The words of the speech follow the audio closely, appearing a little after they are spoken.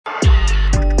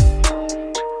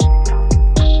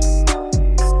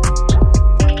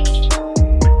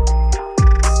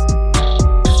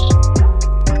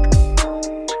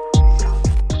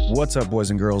What's up, boys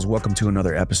and girls? Welcome to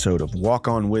another episode of Walk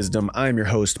On Wisdom. I'm your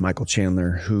host, Michael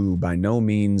Chandler, who by no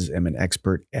means am an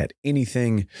expert at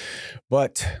anything,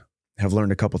 but have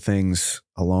learned a couple things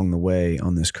along the way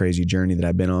on this crazy journey that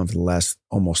I've been on for the last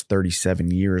almost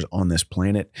 37 years on this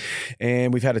planet.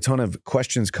 And we've had a ton of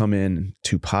questions come in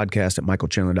to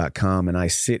podcast@michaelchandler.com, and I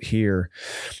sit here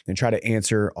and try to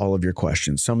answer all of your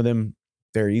questions. Some of them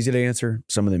very easy to answer,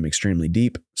 some of them extremely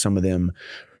deep, some of them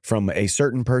from a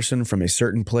certain person from a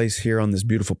certain place here on this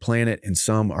beautiful planet, and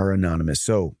some are anonymous.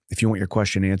 So if you want your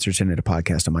question answered, send it to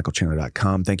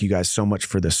podcast@michaelchandler.com. Thank you guys so much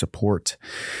for the support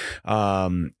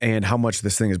and how much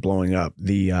this thing is blowing up.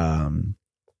 The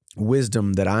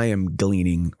wisdom that I am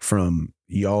gleaning from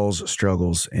y'all's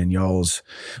struggles and y'all's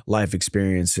life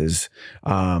experiences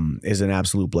is an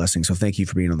absolute blessing. So thank you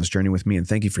for being on this journey with me, and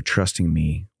thank you for trusting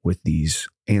me with these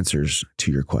answers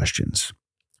to your questions.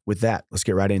 With that, let's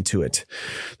get right into it.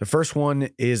 The first one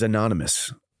is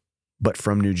anonymous, but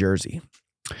from New Jersey.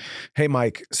 Hey,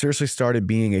 Mike, seriously started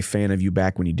being a fan of you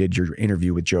back when you did your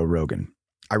interview with Joe Rogan.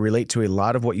 I relate to a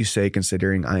lot of what you say,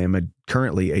 considering I am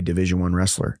currently a Division I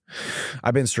wrestler.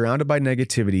 I've been surrounded by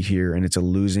negativity here, and it's a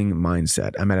losing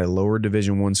mindset. I'm at a lower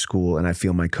Division I school, and I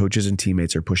feel my coaches and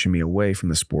teammates are pushing me away from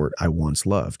the sport I once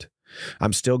loved.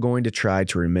 I'm still going to try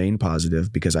to remain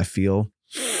positive because I feel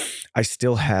I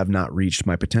still have not reached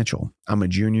my potential. I'm a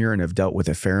junior and have dealt with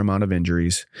a fair amount of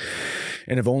injuries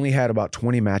and have only had about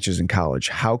 20 matches in college.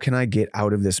 How can I get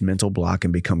out of this mental block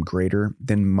and become greater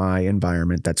than my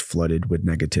environment that's flooded with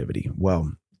negativity?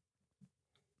 Well,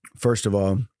 first of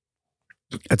all,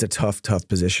 that's a tough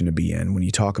position to be in. When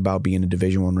you talk about being a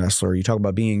Division I wrestler, you talk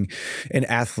about being an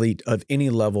athlete of any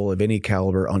level, of any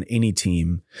caliber on any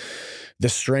team. The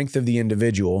strength of the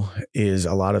individual is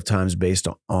a lot of times based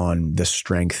on the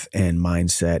strength and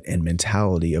mindset and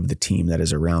mentality of the team that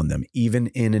is around them. Even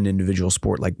in an individual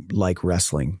sport like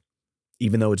wrestling,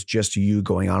 even though it's just you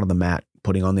going out on the mat,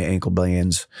 putting on the ankle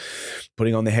bands,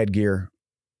 putting on the headgear,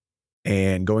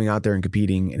 and going out there and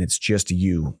competing, and it's just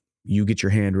you. You get your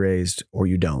hand raised or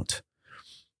you don't.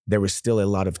 There was still a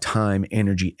lot of time,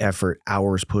 energy, effort,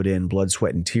 hours put in, blood,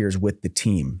 sweat, and tears with the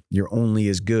team. You're only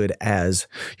as good as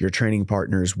your training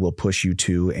partners will push you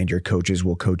to and your coaches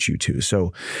will coach you to.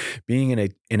 So being in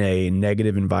a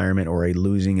negative environment or a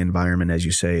losing environment, as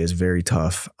you say, is very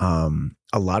tough. A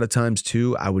lot of times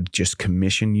too, I would just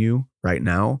commission you right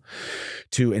now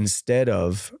to, instead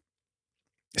of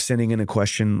sending in a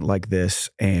question like this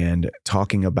and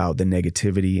talking about the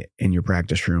negativity in your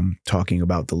practice room, talking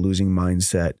about the losing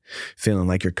mindset, feeling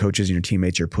like your coaches and your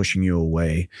teammates are pushing you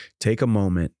away, take a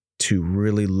moment to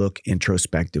really look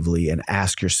introspectively and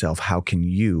ask yourself, how can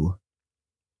you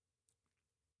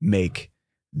make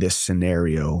this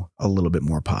scenario a little bit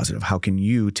more positive? How can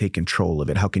you take control of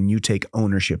it? How can you take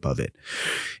ownership of it?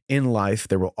 In life,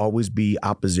 there will always be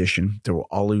opposition. There will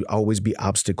always be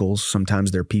obstacles.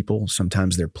 Sometimes they're people,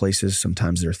 sometimes they're places,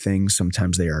 sometimes they're things,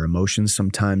 sometimes they are emotions.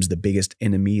 Sometimes the biggest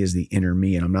enemy is the inner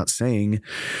me. And I'm not saying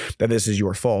that this is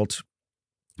your fault,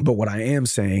 but what I am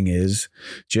saying is,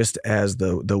 just as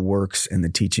the works and the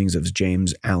teachings of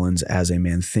James Allen's As a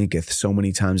Man Thinketh, so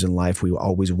many times in life, we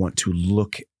always want to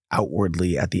look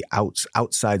outwardly at the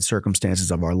outside circumstances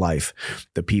of our life,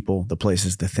 the people, the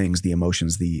places, the things, the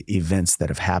emotions, the events that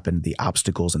have happened, the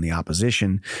obstacles and the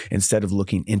opposition, instead of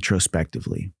looking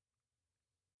introspectively,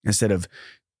 instead of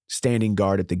standing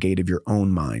guard at the gate of your own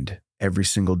mind every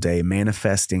single day,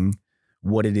 manifesting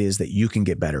what it is that you can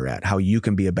get better at, how you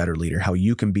can be a better leader, how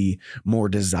you can be more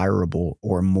desirable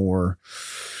or more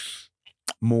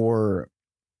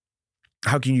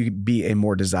how can you be a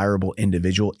more desirable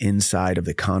individual inside of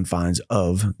the confines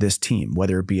of this team,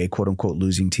 whether it be a quote unquote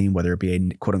losing team, whether it be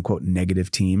a quote unquote negative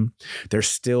team? There's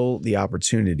still the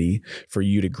opportunity for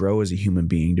you to grow as a human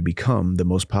being, to become the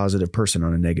most positive person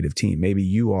on a negative team. Maybe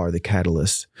you are the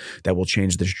catalyst that will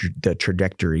change the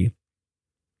trajectory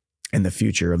and the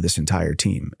future of this entire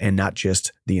team, and not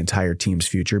just the entire team's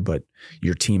future, but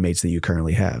your teammates that you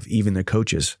currently have, even the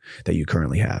coaches that you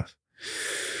currently have.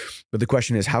 But the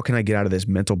question is, how can I get out of this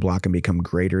mental block and become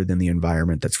greater than the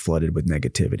environment that's flooded with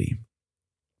negativity?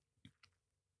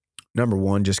 Number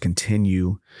one, just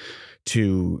continue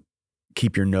to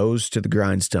keep your nose to the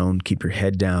grindstone, keep your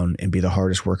head down, and be the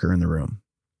hardest worker in the room.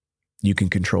 You can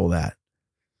control that.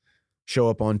 Show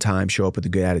up on time, show up with a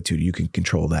good attitude. You can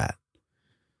control that.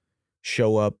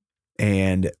 Show up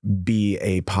and be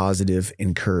a positive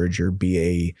encourager,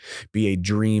 be a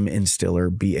dream instiller,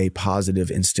 be a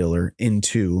positive instiller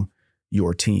into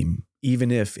your team,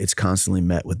 even if it's constantly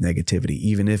met with negativity,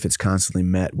 even if it's constantly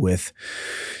met with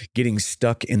getting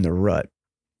stuck in the rut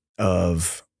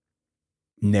of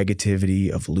negativity,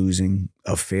 of losing,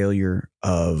 of failure,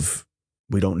 of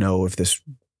we don't know if this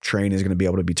train is going to be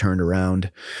able to be turned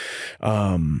around.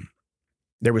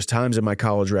 There was times in my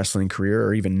college wrestling career,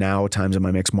 or even now times in my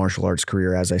mixed martial arts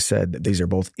career, as I said, that these are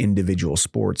both individual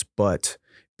sports, but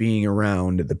being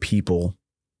around the people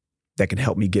that can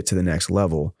help me get to the next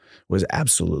level was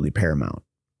absolutely paramount.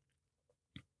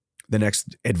 The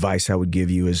next advice I would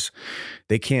give you is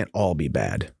they can't all be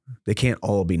bad. They can't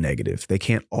all be negative. They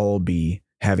can't all be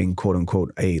having, quote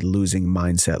unquote, a losing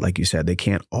mindset. Like you said, they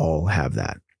can't all have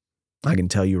that. I can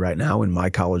tell you right now, in my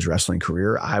college wrestling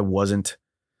career, I wasn't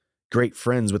great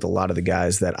friends with a lot of the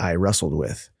guys that I wrestled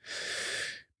with.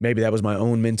 Maybe that was my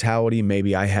own mentality.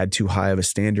 Maybe I had too high of a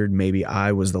standard. Maybe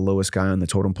I was the lowest guy on the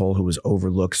totem pole who was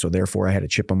overlooked. So therefore I had a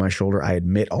chip on my shoulder. I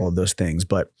admit all of those things,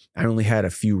 but I only had a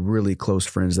few really close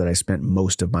friends that I spent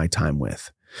most of my time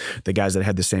with. The guys that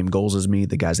had the same goals as me,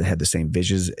 the guys that had the same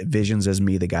visions as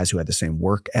me, the guys who had the same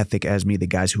work ethic as me, the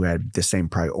guys who had the same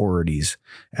priorities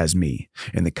as me.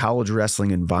 In the college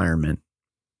wrestling environment,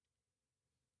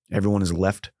 everyone is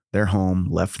left their home,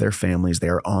 left their families. They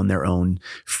are on their own,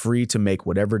 free to make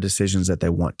whatever decisions that they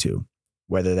want to,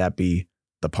 whether that be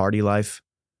the party life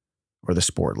or the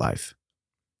sport life,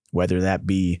 whether that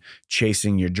be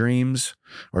chasing your dreams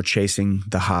or chasing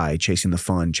the high, chasing the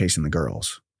fun, chasing the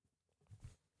girls.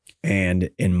 And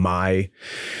in my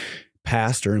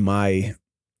past, or in my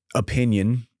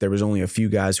opinion, there was only a few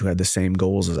guys who had the same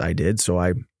goals as I did. So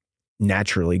I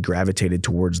naturally gravitated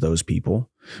towards those people.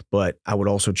 But I would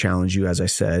also challenge you, as I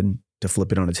said, to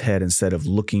flip it on its head. Instead of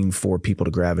looking for people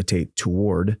to gravitate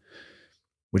toward,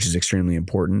 which is extremely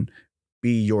important,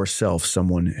 be yourself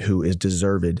someone who is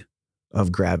deserved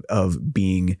of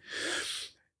being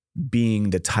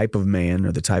the type of man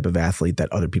or the type of athlete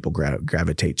that other people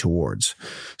gravitate towards.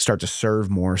 Start to serve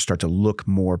more, start to look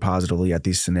more positively at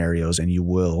these scenarios, and you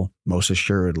will most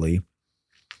assuredly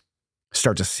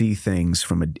start to see things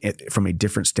from a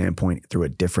different standpoint, through a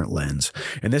different lens.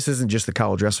 And this isn't just the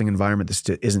college wrestling environment. This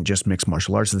isn't just mixed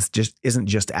martial arts. This just isn't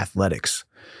just athletics.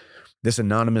 This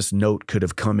anonymous note could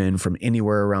have come in from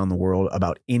anywhere around the world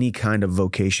about any kind of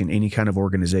vocation, any kind of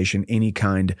organization, any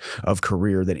kind of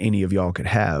career that any of y'all could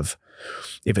have.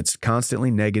 If it's constantly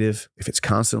negative, if it's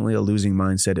constantly a losing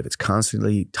mindset, if it's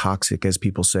constantly toxic, as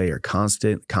people say, or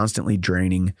constantly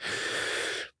draining,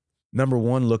 number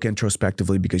one, look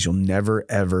introspectively, because you'll never,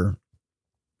 ever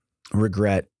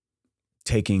regret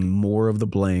taking more of the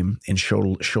blame and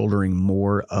shouldering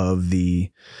more of the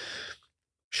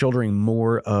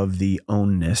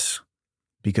ownness,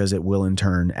 because it will in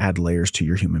turn add layers to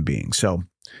your human being. So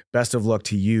best of luck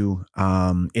to you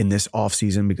in this off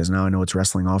season, because now I know it's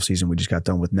wrestling off season. We just got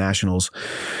done with nationals,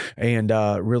 and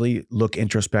really look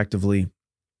introspectively.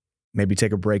 Maybe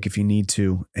take a break if you need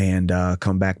to, and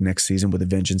come back next season with a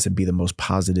vengeance and be the most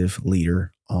positive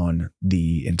leader on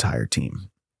the entire team.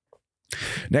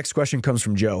 Next question comes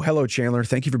from Joe. Hello, Chandler.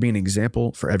 Thank you for being an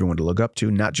example for everyone to look up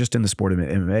to, not just in the sport of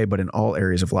MMA, but in all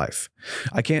areas of life.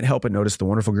 I can't help but notice the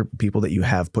wonderful group of people that you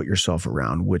have put yourself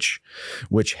around, which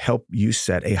help you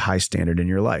set a high standard in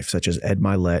your life, such as Ed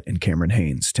Milet and Cameron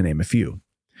Haynes, to name a few.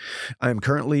 I am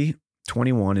currently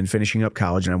 21 and finishing up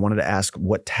college, and I wanted to ask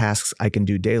what tasks I can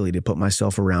do daily to put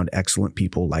myself around excellent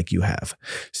people like you have.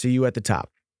 See you at the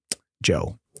top,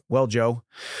 Joe. Well, Joe,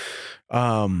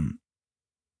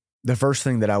 the first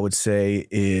thing that I would say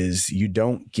is you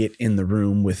don't get in the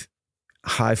room with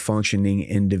high-functioning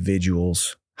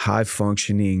individuals,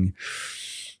 high-functioning,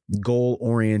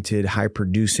 goal-oriented,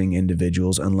 high-producing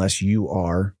individuals unless you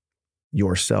are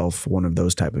yourself one of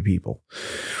those type of people.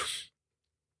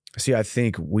 See, I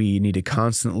think we need to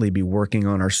constantly be working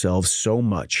on ourselves so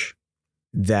much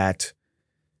that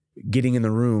getting in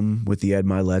the room with the Ed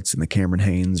Milets and the Cameron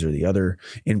Haynes or the other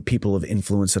people of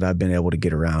influence that I've been able to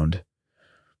get around,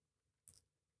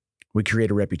 we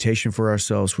create a reputation for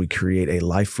ourselves. We create a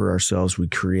life for ourselves. We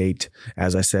create,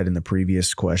 as I said in the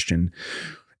previous question,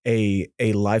 a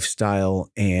lifestyle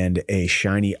and a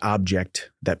shiny object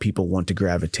that people want to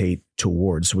gravitate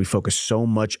towards. So we focus so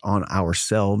much on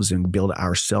ourselves and build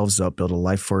ourselves up, build a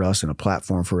life for us and a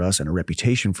platform for us and a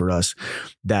reputation for us,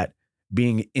 that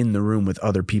being in the room with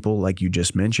other people, like you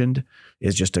just mentioned,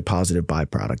 is just a positive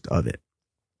byproduct of it.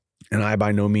 And I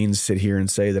by no means sit here and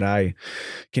say that I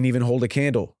can even hold a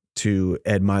candle to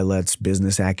Ed Milet's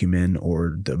business acumen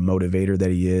or the motivator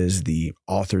that he is, the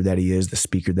author that he is, the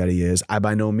speaker that he is. I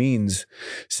by no means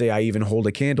say I even hold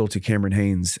a candle to Cameron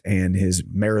Haynes and his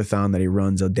marathon that he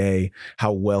runs a day,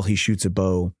 how well he shoots a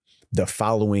bow, the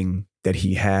following that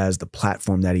he has, the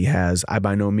platform that he has. I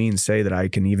by no means say that I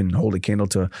can even hold a candle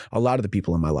to a lot of the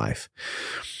people in my life.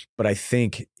 But I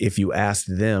think if you ask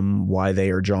them why they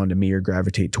are drawn to me or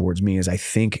gravitate towards me, is I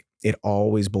think it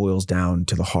always boils down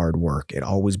to the hard work. It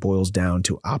always boils down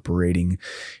to operating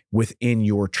within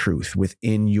your truth,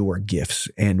 within your gifts,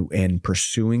 and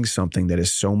pursuing something that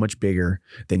is so much bigger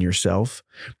than yourself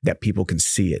that people can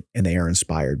see it and they are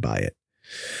inspired by it.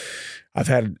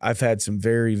 I've had some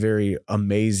very, very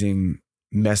amazing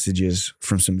messages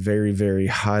from some very, very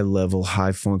high level,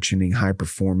 high functioning, high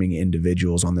performing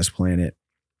individuals on this planet,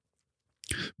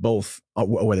 both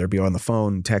whether it be on the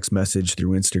phone, text message,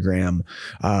 through Instagram,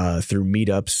 through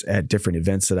meetups at different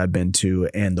events that I've been to.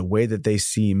 And the way that they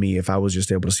see me, if I was just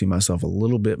able to see myself a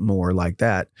little bit more like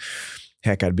that,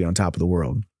 heck, I'd be on top of the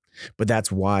world. But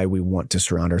that's why we want to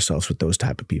surround ourselves with those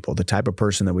type of people, the type of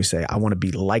person that we say, I want to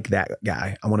be like that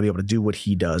guy. I want to be able to do what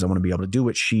he does. I want to be able to do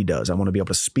what she does. I want to be able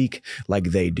to speak like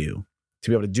they do. To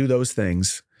be able to do those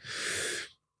things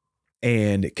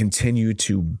and continue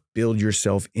to build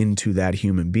yourself into that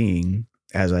human being.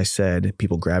 As I said,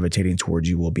 people gravitating towards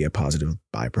you will be a positive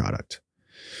byproduct.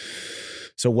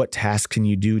 So what tasks can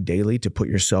you do daily to put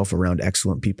yourself around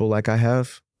excellent people like I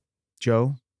have,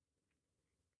 Joe?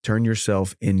 Turn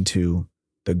yourself into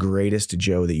the greatest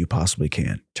Joe that you possibly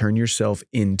can. Turn yourself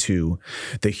into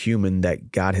the human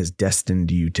that God has destined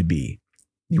you to be.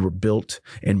 You were built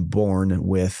and born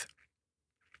with,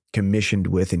 commissioned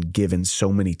with, and given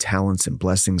so many talents and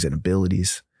blessings and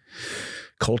abilities.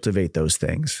 Cultivate those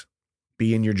things.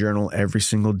 Be in your journal every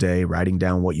single day, writing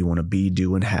down what you want to be,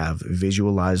 do, and have.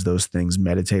 Visualize those things,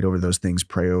 meditate over those things,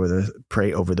 pray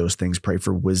over those things, pray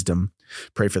for wisdom,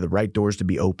 pray for the right doors to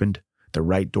be opened, the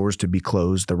right doors to be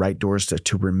closed, the right doors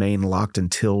to remain locked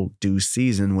until due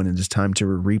season, when it is time to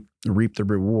reap the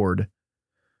reward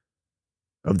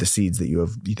of the seeds that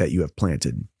you have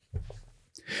planted.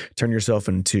 Turn yourself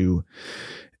into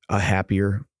a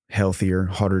happier, healthier,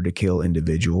 harder to kill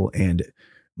individual, and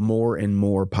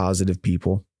more positive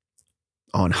people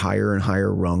on higher and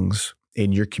higher rungs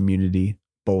in your community,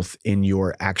 both in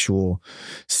your actual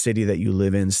city that you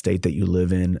live in, state that you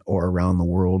live in, or around the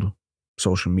world.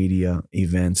 Social media,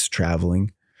 events,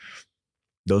 traveling,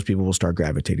 those people will start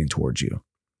gravitating towards you.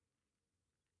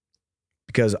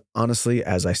 Because honestly,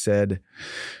 as I said,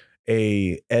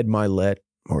 a Ed Milet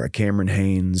or a Cameron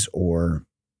Haynes or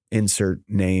insert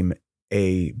name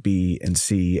A, B, and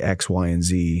C, X, Y, and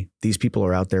Z, these people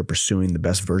are out there pursuing the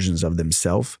best versions of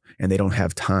themselves, and they don't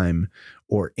have time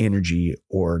or energy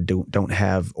or don't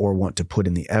have or want to put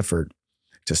in the effort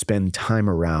to spend time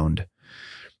around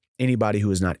anybody who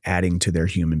is not adding to their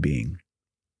human being,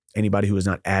 anybody who is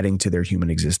not adding to their human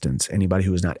existence, anybody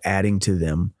who is not adding to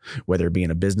them, whether it be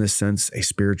in a business sense, a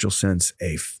spiritual sense,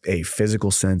 a physical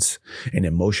sense, an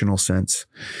emotional sense.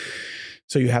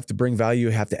 So you have to bring value,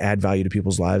 you have to add value to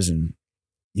people's lives, and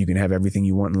you can have everything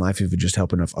you want in life if you just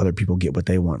help enough other people get what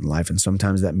they want in life. And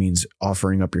sometimes that means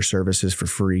offering up your services for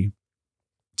free.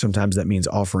 Sometimes that means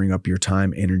offering up your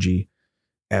time, energy,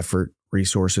 effort,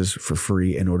 resources for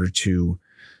free in order to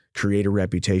create a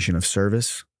reputation of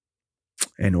service,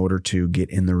 in order to get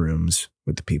in the rooms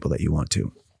with the people that you want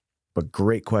to. But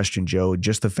great question, Joe.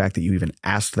 Just the fact that you even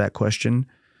asked that question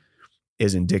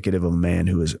is indicative of a man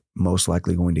who is most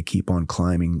likely going to keep on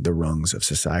climbing the rungs of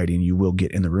society, and you will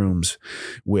get in the rooms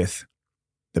with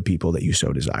the people that you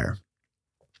so desire.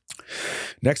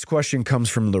 Next question comes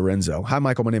from Lorenzo. Hi,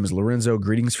 Michael. My name is Lorenzo.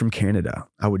 Greetings from Canada.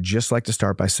 I would just like to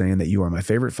start by saying that you are my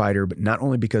favorite fighter, but not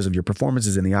only because of your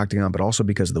performances in the octagon, but also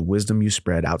because of the wisdom you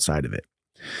spread outside of it.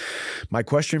 My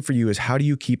question for you is, how do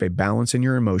you keep a balance in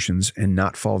your emotions and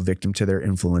not fall victim to their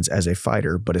influence as a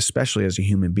fighter, but especially as a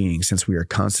human being, since we are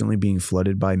constantly being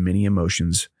flooded by many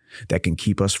emotions that can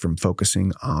keep us from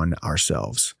focusing on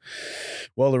ourselves?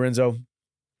 Well, Lorenzo,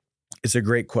 it's a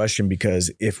great question, because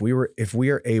if we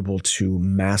are able to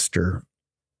master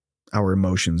our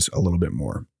emotions a little bit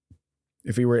more,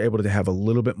 if we were able to have a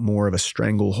little bit more of a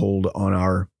stranglehold on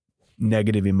our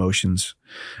negative emotions,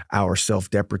 our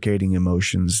self-deprecating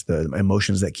emotions, the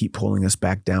emotions that keep pulling us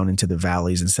back down into the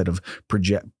valleys instead of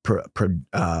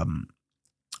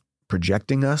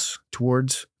projecting us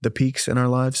towards the peaks in our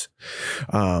lives,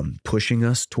 pushing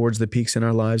us towards the peaks in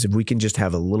our lives, if we can just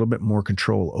have a little bit more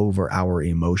control over our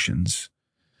emotions,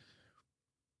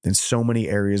 then so many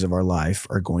areas of our life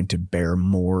are going to bear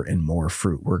more and more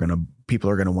fruit. People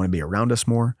are going to want to be around us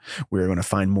more. We're going to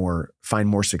find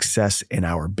more success in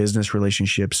our business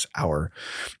relationships, our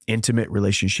intimate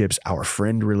relationships, our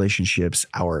friend relationships,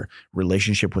 our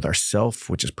relationship with ourself,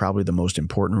 which is probably the most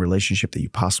important relationship that you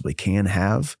possibly can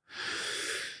have.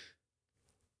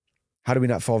 How do we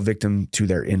not fall victim to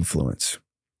their influence?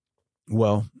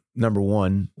 Well, number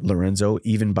one, Lorenzo,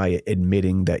 even by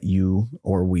admitting that you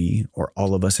or we or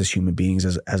all of us as human beings,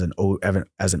 as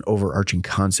an overarching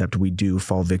concept, we do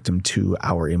fall victim to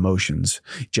our emotions.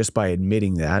 Just by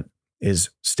admitting that is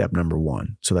step number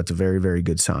one. So that's a very, very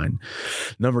good sign.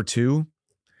 Number two,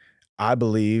 I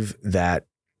believe that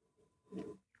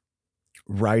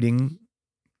writing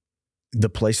the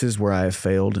places where I have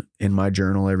failed in my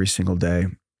journal every single day,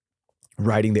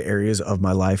 writing the areas of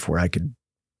my life where I could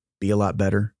be a lot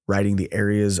better, writing the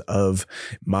areas of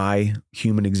my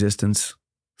human existence,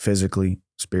 physically,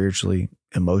 spiritually,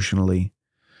 emotionally,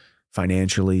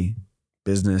 financially,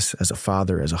 business, as a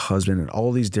father, as a husband, and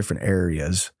all these different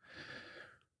areas.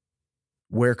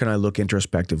 Where can I look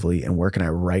introspectively and where can I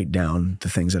write down the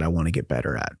things that I want to get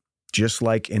better at? Just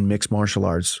like in mixed martial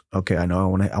arts, okay, I know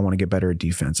I want to get better at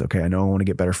defense. Okay, I know I want to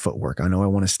get better footwork. I know I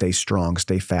want to stay strong,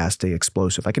 stay fast, stay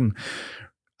explosive. I can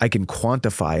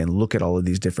quantify and look at all of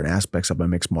these different aspects of my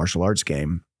mixed martial arts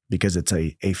game because it's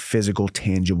a physical,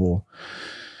 tangible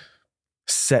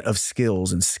set of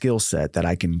skills and skill set that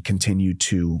I can continue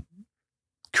to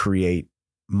create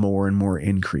more and more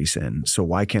increase in. So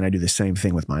why can't I do the same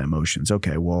thing with my emotions?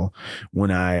 Okay, well,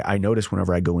 when I notice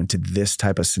whenever I go into this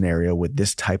type of scenario with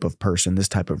this type of person, this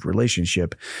type of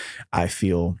relationship, I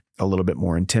feel a little bit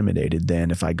more intimidated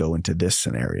than if I go into this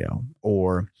scenario.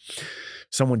 Or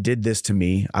someone did this to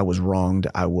me. I was wronged.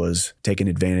 I was taken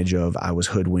advantage of. I was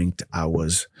hoodwinked. I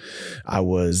was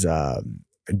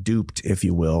duped, if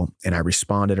you will. And I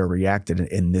responded or reacted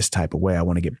in this type of way. I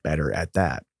want to get better at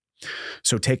that.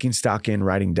 So taking stock in,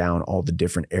 writing down all the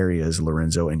different areas,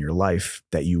 Lorenzo, in your life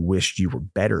that you wished you were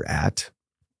better at,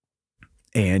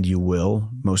 and you will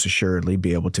most assuredly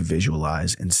be able to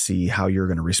visualize and see how you're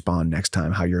going to respond next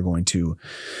time, how you're going to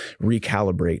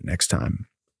recalibrate next time.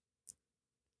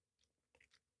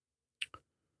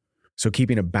 So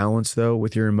keeping a balance, though,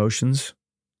 with your emotions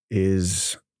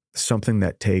is something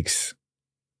that takes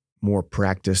more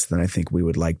practice than I think we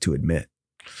would like to admit.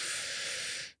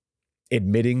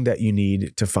 Admitting that you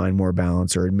need to find more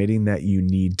balance, or admitting that you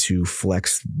need to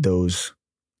flex those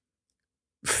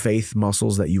faith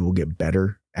muscles that you will get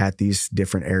better at these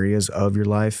different areas of your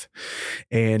life,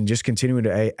 and just continuing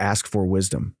to ask for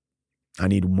wisdom. I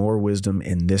need more wisdom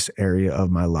in this area of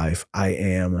my life. I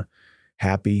am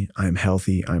happy. I'm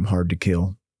healthy. I'm hard to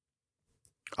kill.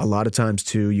 A lot of times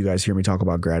too, you guys hear me talk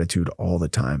about gratitude all the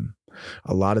time.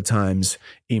 A lot of times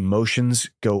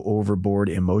emotions go overboard,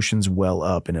 emotions well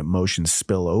up, and emotions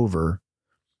spill over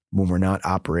when we're not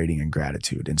operating in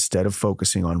gratitude. Instead of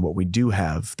focusing on what we do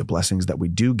have, the blessings that we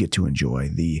do get to enjoy,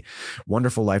 the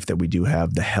wonderful life that we do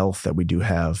have, the health that we do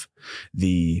have,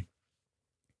 the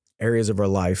areas of our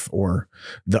life, or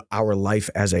our life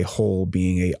as a whole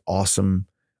being a awesome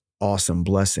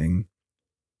blessing,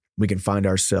 we can find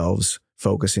ourselves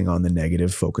focusing on the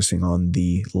negative, focusing on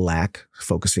the lack,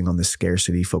 focusing on the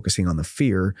scarcity, focusing on the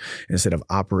fear, instead of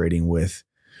operating with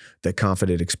the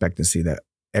confident expectancy that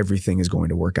everything is going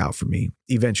to work out for me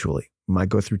eventually. Might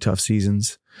go through tough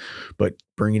seasons, but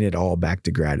bringing it all back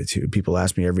to gratitude. People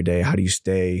ask me every day, how do you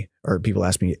stay? Or people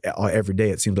ask me every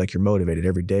day, it seems like you're motivated.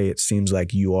 Every day, it seems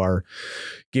like you are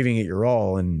giving it your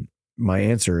all. And my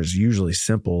answer is usually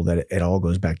simple, that it all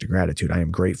goes back to gratitude. I am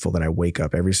grateful that I wake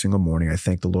up every single morning. I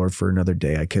thank the Lord for another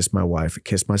day. I kiss my wife, I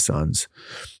kiss my sons.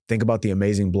 Think about the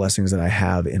amazing blessings that I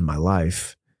have in my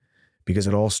life, because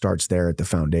it all starts there at the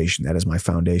foundation. That is my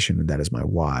foundation, and that is my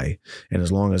why. And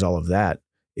as long as all of that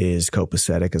is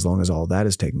copacetic, as long as all of that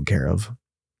is taken care of,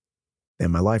 then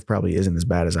my life probably isn't as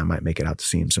bad as I might make it out to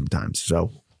seem sometimes.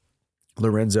 So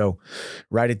Lorenzo,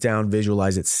 write it down,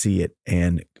 visualize it, see it,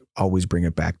 and always bring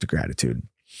it back to gratitude.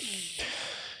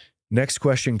 Next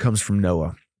question comes from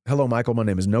Noah. Hello, Michael. My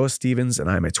name is Noah Stevens, and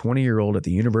I'm a 20-year-old at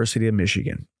the University of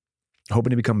Michigan, hoping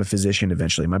to become a physician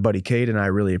eventually. My buddy Cade and I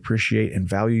really appreciate and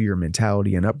value your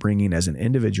mentality and upbringing as an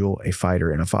individual, a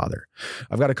fighter, and a father.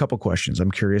 I've got a couple questions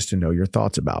I'm curious to know your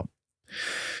thoughts about.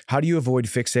 How do you avoid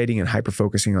fixating and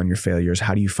hyper-focusing on your failures?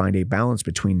 How do you find a balance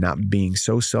between not being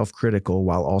so self-critical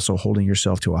while also holding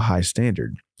yourself to a high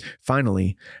standard?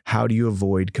 Finally, how do you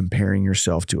avoid comparing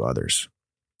yourself to others?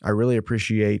 I really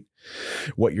appreciate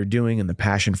what you're doing and the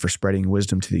passion for spreading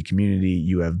wisdom to the community.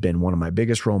 You have been one of my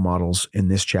biggest role models in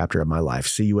this chapter of my life.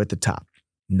 See you at the top,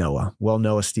 Noah. Well,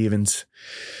 Noah Stevens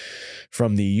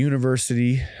from the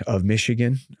University of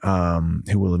Michigan,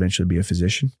 who will eventually be a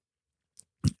physician.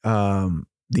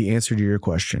 The answer to your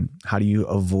question, how do you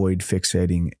avoid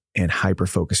fixating and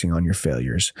hyper-focusing on your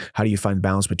failures? How do you find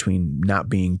balance between not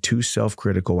being too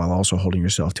self-critical while also holding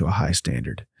yourself to a high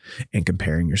standard and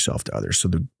comparing yourself to others? So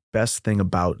the best thing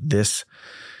about this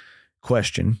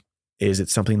question is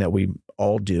it's something that we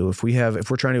all do, if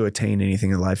we're trying to attain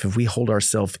anything in life, if we hold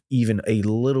ourselves even a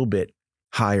little bit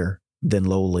higher than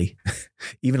lowly,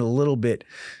 even a little bit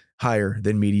higher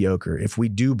than mediocre, if we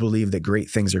do believe that great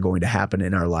things are going to happen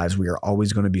in our lives, we are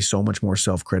always going to be so much more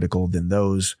self-critical than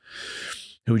those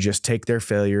who just take their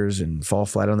failures and fall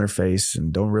flat on their face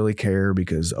and don't really care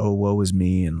because, oh, woe is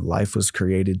me, and life was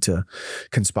created to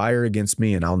conspire against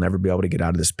me and I'll never be able to get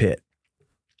out of this pit.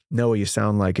 No, you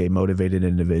sound like a motivated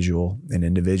individual, an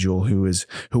individual who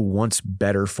wants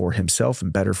better for himself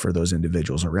and better for those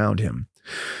individuals around him.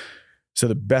 So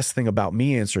the best thing about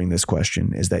me answering this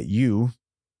question is that you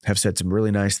have said some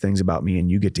really nice things about me,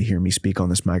 and you get to hear me speak on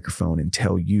this microphone and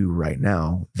tell you right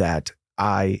now that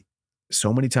I,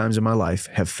 so many times in my life,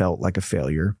 have felt like a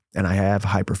failure, and I have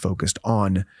hyper-focused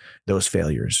on those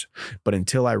failures. But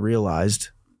until I realized,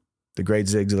 the great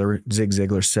Zig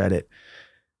Ziglar said it,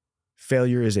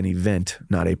 failure is an event,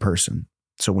 not a person.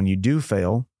 So when you do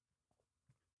fail,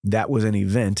 that was an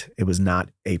event. It was not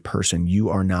a person. You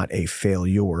are not a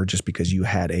failure just because you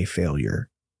had a failure.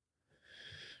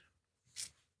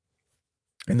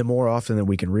 And the more often that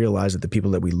we can realize that the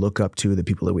people that we look up to, the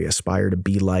people that we aspire to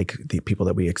be like, the people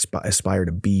that we aspire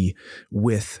to be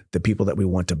with, the people that we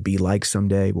want to be like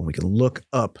someday, when we can look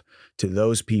up to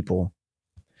those people,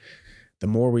 the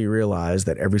more we realize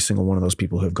that every single one of those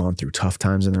people who have gone through tough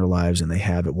times in their lives, and they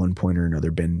have at one point or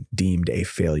another been deemed a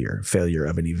failure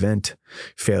of an event,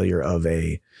 failure of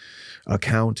a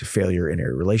account, failure in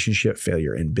a relationship,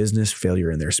 failure in business,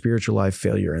 failure in their spiritual life,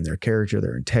 failure in their character,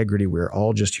 their integrity. We're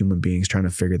all just human beings trying to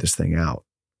figure this thing out.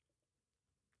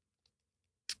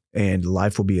 And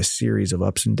life will be a series of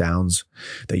ups and downs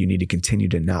that you need to continue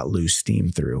to not lose steam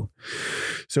through.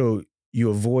 So you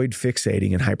avoid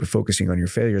fixating and hyper-focusing on your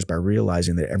failures by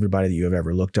realizing that everybody that you have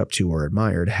ever looked up to or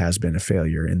admired has been a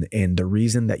failure. And the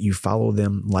reason that you follow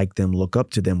them, like them, look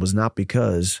up to them was not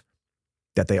because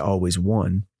that they always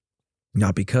won,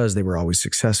 not because they were always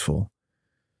successful.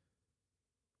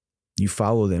 You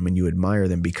follow them and you admire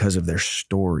them because of their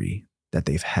story that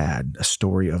they've had, a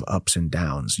story of ups and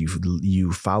downs.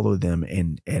 You follow them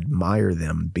and admire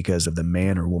them because of the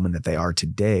man or woman that they are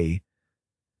today,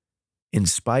 in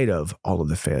spite of all of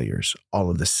the failures, all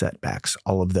of the setbacks,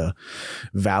 all of the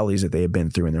valleys that they have been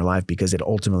through in their life, because it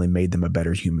ultimately made them a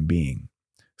better human being.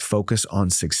 Focus on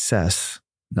success,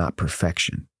 not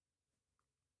perfection.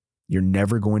 You're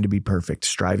never going to be perfect.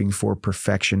 Striving for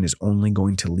perfection is only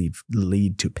going to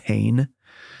lead to pain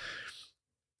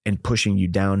and pushing you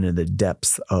down into the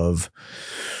depths of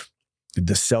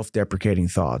the self-deprecating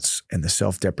thoughts and the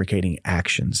self-deprecating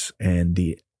actions and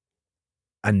the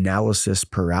analysis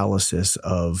paralysis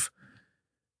of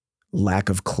lack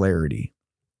of clarity.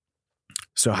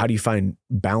 So how do you find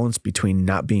balance between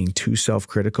not being too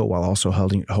self-critical while also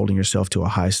holding yourself to a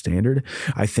high standard?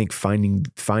 I think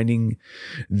finding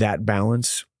that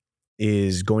balance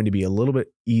is going to be a little bit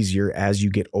easier as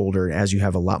you get older and as you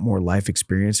have a lot more life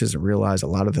experiences and realize a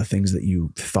lot of the things that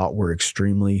you thought were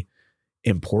extremely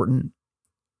important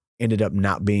ended up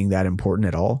not being that important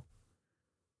at all.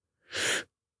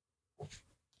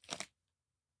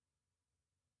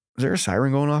 Is there a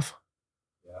siren going off?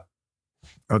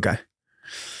 Yeah. Okay.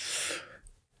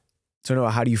 So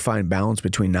Noah, how do you find balance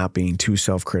between not being too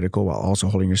self-critical while also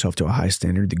holding yourself to a high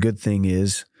standard? The good thing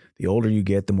is the older you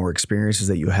get, the more experiences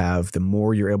that you have, the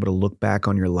more you're able to look back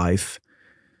on your life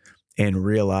and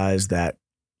realize that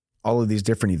all of these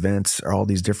different events or all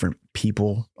these different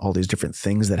people, all these different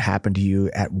things that happened to you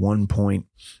at one point,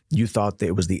 you thought that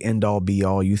it was the end all be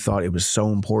all. You thought it was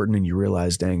so important, and you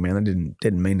realized, dang man, that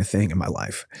didn't mean a thing in my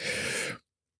life.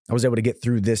 I was able to get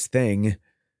through this thing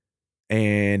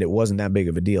and it wasn't that big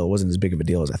of a deal. It wasn't as big of a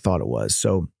deal as I thought it was.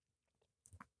 So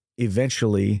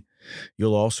eventually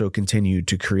you'll also continue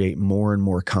to create more and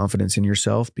more confidence in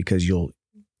yourself because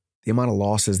the amount of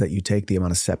losses that you take, the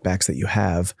amount of setbacks that you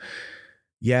have,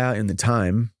 at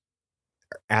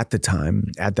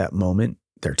that moment,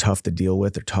 they're tough to deal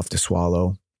with. They're tough to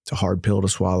swallow. It's a hard pill to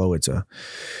swallow. It's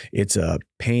a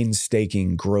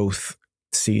painstaking growth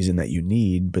season that you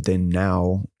need. But then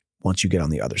now, once you get on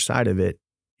the other side of it,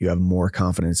 you have more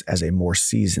confidence as a more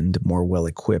seasoned, more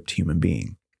well-equipped human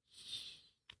being.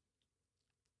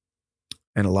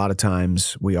 And a lot of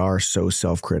times we are so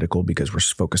self-critical because we're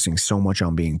focusing so much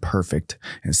on being perfect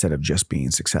instead of just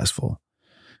being successful.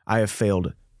 I have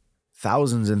failed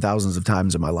thousands and thousands of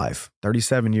times in my life,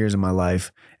 37 years in my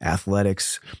life,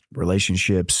 athletics,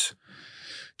 relationships,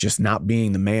 just not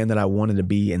being the man that I wanted to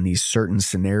be in these certain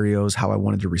scenarios, how I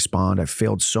wanted to respond. I've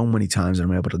failed so many times and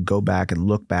I'm able to go back and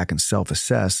look back and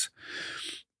self-assess.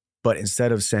 But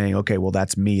instead of saying, okay, well,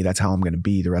 that's me, that's how I'm going to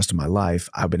be the rest of my life,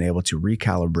 I've been able to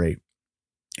recalibrate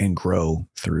and grow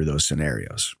through those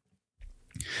scenarios.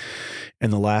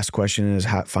 And the last question is,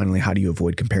 finally, how do you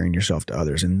avoid comparing yourself to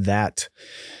others? And that,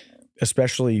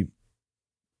 especially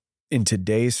in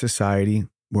today's society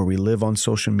where we live on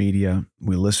social media,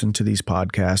 we listen to these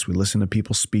podcasts, we listen to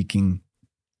people speaking,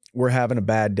 we're having a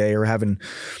bad day or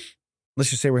let's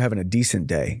just say we're having a decent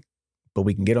day, but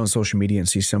we can get on social media and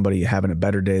see somebody having a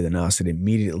better day than us. It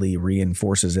immediately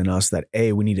reinforces in us that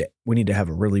we need to have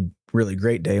a really, really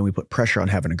great day. And we put pressure on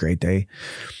having a great day.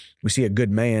 We see a good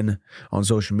man on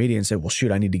social media and say, well,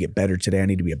 shoot, I need to get better today. I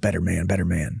need to be a better man.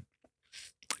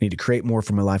 I need to create more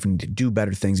for my life. I need to do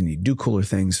better things. I need to do cooler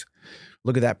things.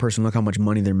 Look at that person. Look how much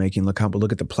money they're making. Look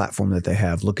at the platform that they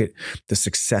have. Look at the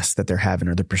success that they're having,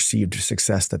 or the perceived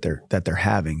success that they're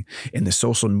having. In the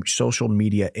social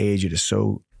media age, it is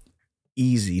so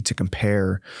easy to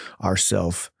compare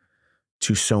ourselves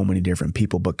to so many different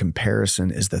people, but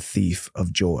comparison is the thief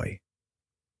of joy.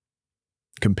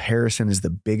 Comparison is the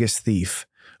biggest thief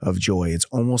of joy. It's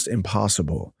almost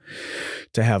impossible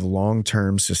to have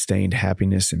long-term sustained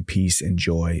happiness and peace and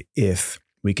joy if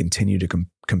we continue to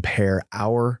compare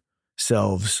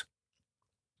ourselves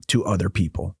to other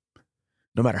people.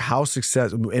 No matter how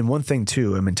successful, and one thing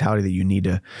too, a mentality that you need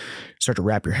to start to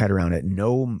wrap your head around it,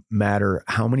 no matter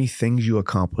how many things you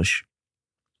accomplish,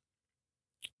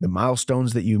 the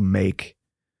milestones that you make,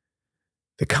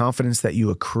 the confidence that you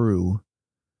accrue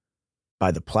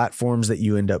by the platforms that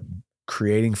you end up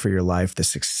creating for your life, the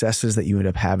successes that you end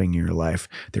up having in your life,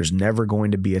 there's never going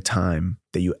to be a time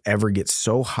that you ever get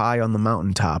so high on the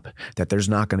mountaintop that there's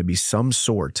not going to be some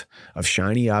sort of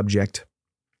shiny object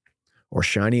or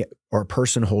a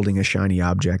person holding a shiny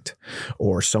object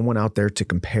or someone out there to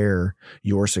compare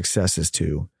your successes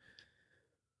to,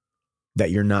 that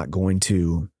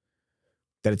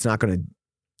it's not going to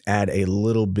add a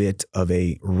little bit of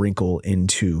a wrinkle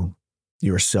into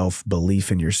your self-belief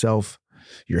in yourself,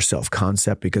 your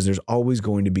self-concept, because there's always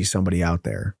going to be somebody out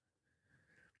there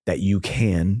that you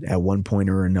can, at one point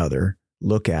or another,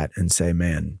 look at and say,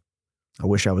 man, I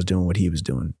wish I was doing what he was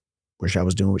doing. Wish I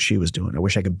was doing what she was doing. I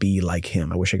wish I could be like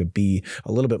him. I wish I could be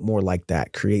a little bit more like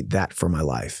that, create that for my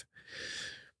life.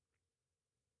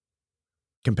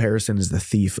 Comparison is the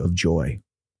thief of joy.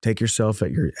 Take yourself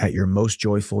at your most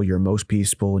joyful, your most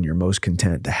peaceful, and your most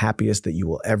content, the happiest that you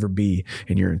will ever be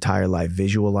in your entire life.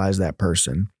 Visualize that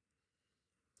person.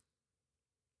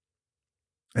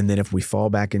 And then if we fall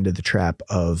back into the trap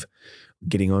of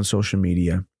getting on social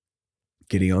media,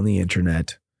 getting on the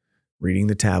internet, reading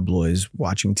the tabloids,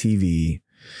 watching TV,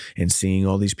 and seeing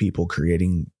all these people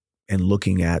creating and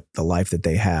looking at the life that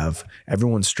they have,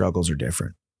 everyone's struggles are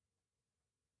different.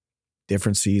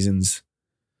 Different seasons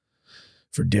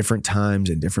for different times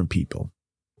and different people.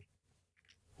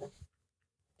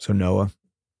 So Noah,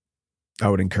 I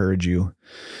would encourage you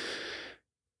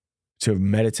to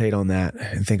meditate on that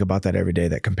and think about that every day,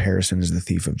 that comparison is the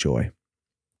thief of joy.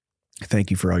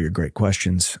 Thank you for all your great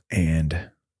questions,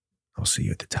 and I'll see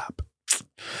you at the top.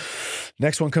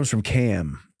 Next one comes from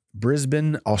Cam,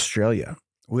 Brisbane, Australia.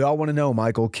 We all want to know,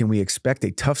 Michael, can we expect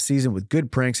a tough season with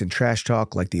good pranks and trash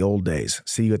talk like the old days?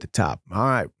 See you at the top. All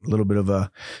right, a little bit of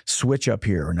a switch up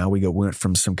here. Now we went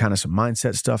from some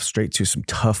mindset stuff straight to some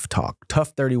tough talk.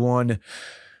 TUF 31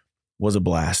 was a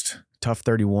blast. TUF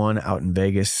 31 out in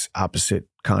Vegas, opposite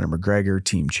Conor McGregor,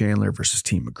 Team Chandler versus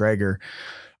Team McGregor.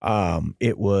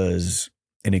 It was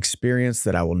an experience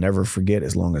that I will never forget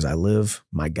as long as I live.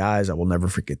 My guys, I will never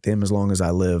forget them as long as I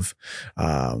live.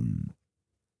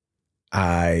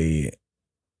 I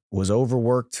was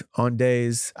overworked on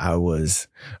days. I was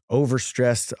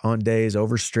overstressed on days,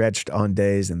 overstretched on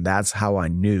days. And that's how I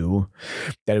knew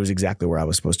that it was exactly where I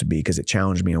was supposed to be, because it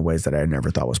challenged me in ways that I never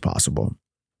thought was possible.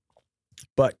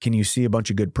 But can you see a bunch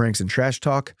of good pranks and trash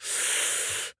talk?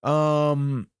 I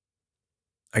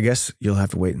guess you'll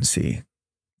have to wait and see.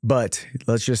 But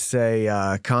let's just say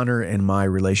Conor and my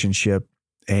relationship,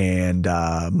 and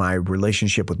my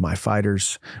relationship with my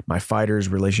fighters'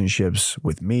 relationships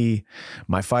with me,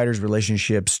 my fighters'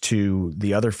 relationships to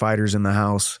the other fighters in the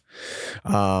house.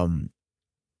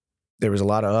 There was a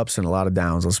lot of ups and a lot of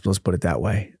downs. Let's put it that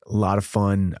way. A lot of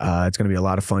fun. It's going to be a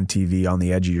lot of fun TV on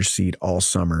the edge of your seat all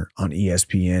summer on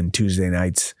ESPN Tuesday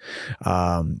nights,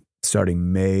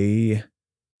 starting May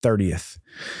 30th.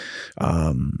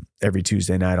 Every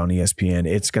Tuesday night on ESPN.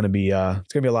 It's going to be a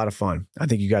lot of fun. I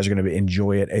think you guys are going to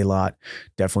enjoy it a lot.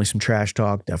 Definitely some trash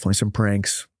talk, definitely some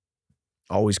pranks.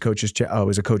 Always a coach's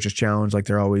challenge, like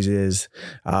there always is.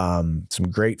 Some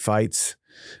great fights.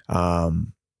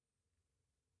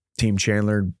 Team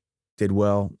Chandler did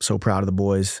well. So proud of the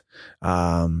boys.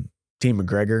 Team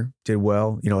McGregor did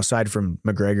well. Aside from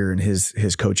McGregor and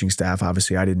his coaching staff,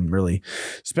 obviously I didn't really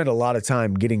spend a lot of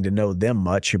time getting to know them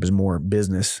much. It was more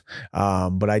business.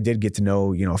 But I did get to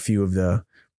know, a few of the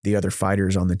other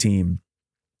fighters on the team,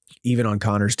 even on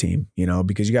Connor's team,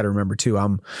 because you got to remember too,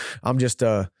 I'm just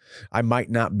I might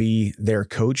not be their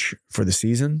coach for the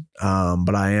season,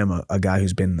 but I am a guy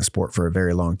who's been in the sport for a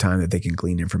very long time that they can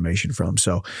glean information from.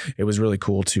 So it was really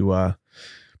cool to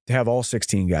have all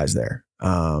 16 guys there.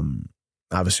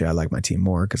 Obviously I like my team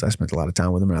more because I spent a lot of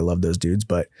time with them and I love those dudes,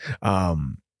 but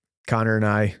Connor and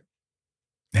I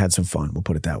had some fun. We'll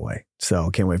put it that way. So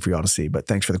can't wait for y'all to see, but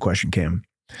thanks for the question, Cam.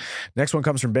 Next one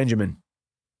comes from Benjamin.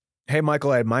 Hey,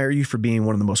 Michael, I admire you for being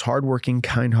one of the most hardworking,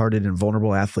 kind-hearted, and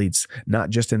vulnerable athletes, not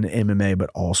just in the MMA,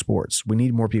 but all sports. We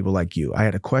need more people like you. I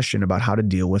had a question about how to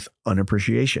deal with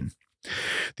unappreciation.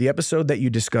 The episode that you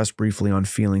discussed briefly on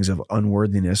feelings of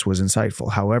unworthiness was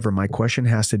insightful. However, my question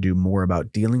has to do more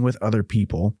about dealing with other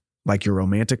people, like your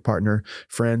romantic partner,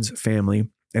 friends, family,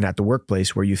 and at the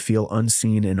workplace where you feel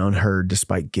unseen and unheard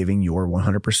despite giving your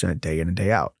 100% day in and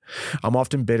day out. I'm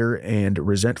often bitter and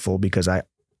resentful because I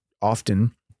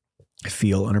often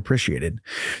feel unappreciated.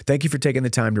 Thank you for taking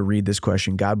the time to read this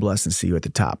question. God bless and see you at the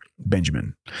top.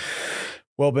 Benjamin.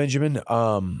 Well, Benjamin,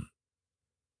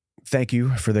 thank you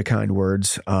for the kind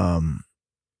words. A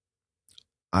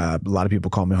lot of people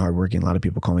call me hardworking. A lot of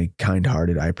people call me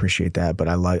kind-hearted. I appreciate that, but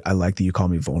I like that you call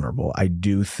me vulnerable. I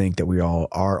do think that we all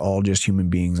are all just human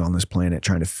beings on this planet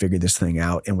trying to figure this thing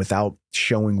out. And without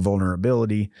showing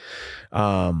vulnerability,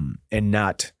 and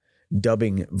not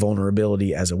dubbing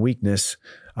vulnerability as a weakness,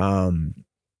 then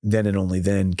and only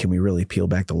then can we really peel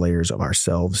back the layers of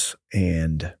ourselves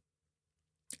and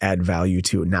add value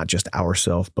to not just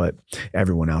ourselves, but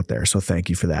everyone out there. So thank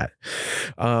you for that.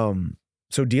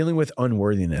 So dealing with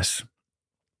unworthiness,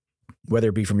 whether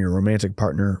it be from your romantic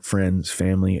partner, friends,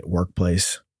 family,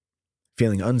 workplace,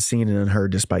 feeling unseen and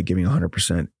unheard despite giving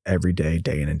 100% every day,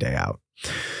 day in and day out.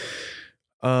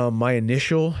 My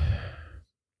initial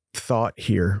thought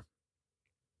here,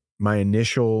 my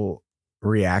initial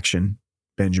reaction,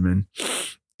 Benjamin,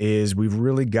 is we've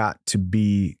really got to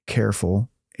be careful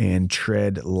and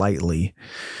tread lightly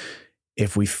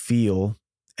if we feel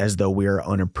as though we are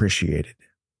unappreciated.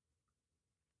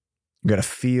 We got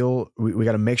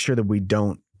to make sure that we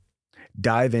don't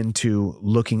dive into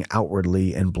looking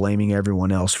outwardly and blaming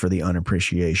everyone else for the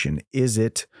unappreciation. Is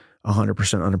it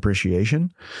 100%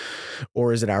 unappreciation?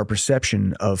 Or is it our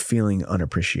perception of feeling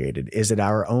unappreciated? Is it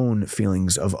our own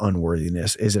feelings of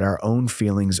unworthiness? Is it our own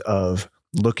feelings of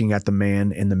looking at the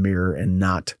man in the mirror and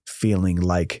not feeling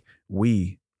like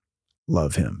we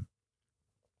love him?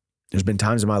 There's been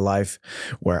times in my life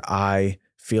where I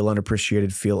feel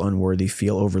unappreciated, feel unworthy,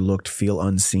 feel overlooked, feel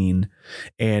unseen.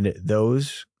 And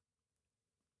those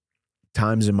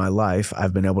times in my life,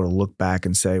 I've been able to look back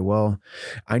and say, well,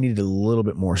 I needed a little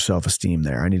bit more self-esteem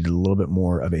there. I needed a little bit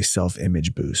more of a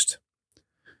self-image boost.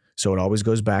 So it always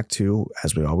goes back to,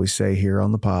 as we always say here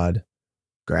on the pod,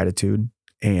 gratitude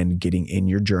and getting in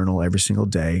your journal every single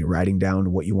day, writing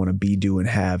down what you want to be, do, and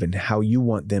have, and how you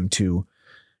want them to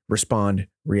respond,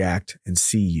 react, and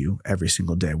see you every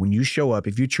single day. When you show up,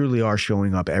 if you truly are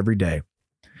showing up every day,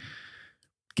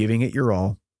 giving it your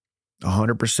all,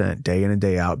 100% day in and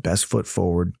day out, best foot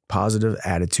forward, positive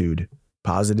attitude,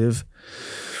 positive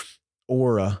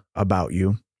aura about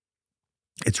you,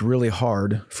 it's really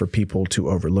hard for people to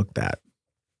overlook that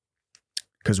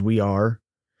because we are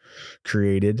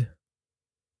created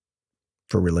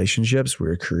for relationships.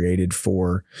 We're created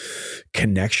for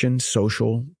connection,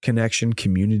 social connection,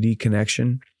 community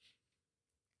connection.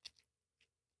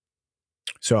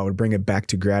 So I would bring it back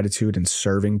to gratitude and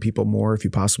serving people more if you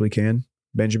possibly can,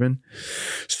 Benjamin.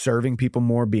 Serving people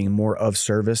more, being more of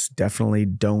service. Definitely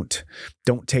don't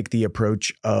take the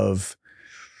approach of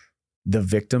the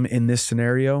victim in this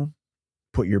scenario.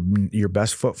 Put your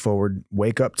best foot forward.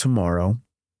 Wake up tomorrow,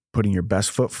 putting your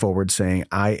best foot forward, saying,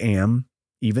 I am,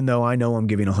 even though I know I'm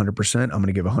giving 100%, I'm going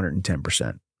to give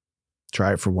 110%.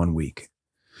 Try it for 1 week.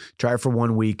 Try it for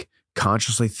 1 week,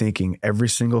 consciously thinking every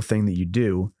single thing that you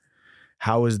do,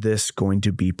 how is this going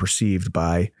to be perceived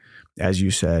by, as you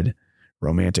said,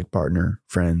 romantic partner,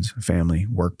 friends, family,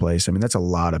 workplace? I mean, that's a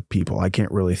lot of people. I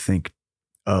can't really think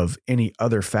of any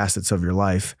other facets of your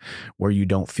life where you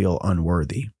don't feel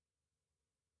unworthy.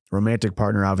 Romantic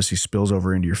partner obviously spills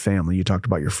over into your family. You talked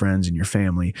about your friends and your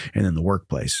family and then the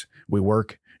workplace. We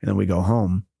work and then we go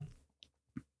home.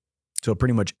 So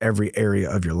pretty much every area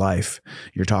of your life,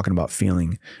 you're talking about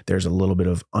feeling there's a little bit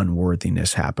of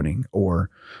unworthiness happening or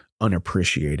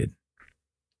unappreciated,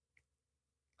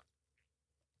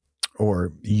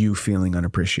 or you feeling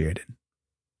unappreciated.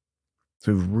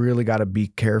 So we've really got to be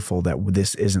careful that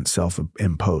this isn't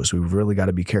self-imposed. We've really got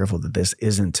to be careful that this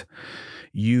isn't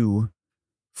you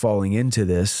falling into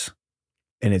this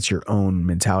and it's your own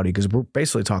mentality, because we're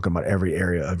basically talking about every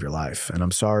area of your life. And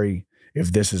I'm sorry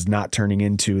if this is not turning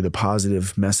into the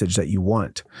positive message that you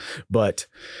want, but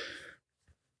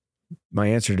my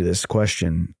answer to this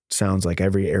question sounds like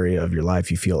every area of your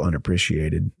life you feel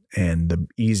unappreciated. And the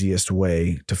easiest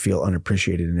way to feel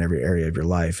unappreciated in every area of your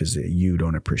life is that you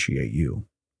don't appreciate you.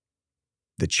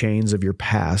 The chains of your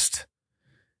past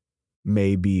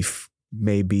may be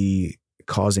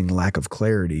causing lack of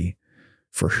clarity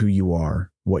for who you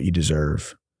are, what you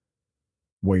deserve,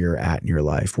 where you're at in your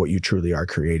life, what you truly are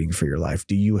creating for your life.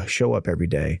 Do you show up every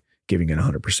day giving it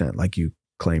 100% like you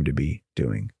claim to be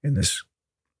doing in this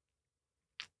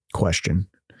question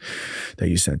that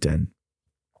you sent in?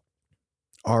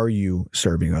 Are you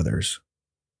serving others?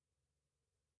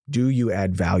 Do you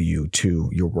add value to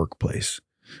your workplace?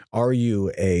 Are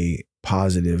you a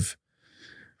positive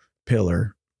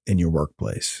pillar in your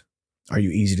workplace? Are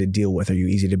you easy to deal with? Are you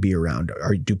easy to be around?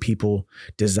 Do people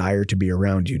desire to be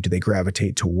around you? Do they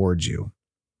gravitate towards you?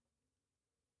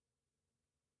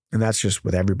 And that's just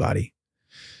with everybody.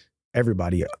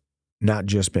 Everybody, not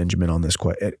just Benjamin on this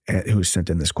who sent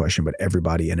in this question, but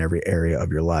everybody in every area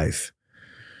of your life.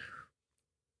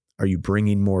 Are you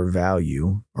bringing more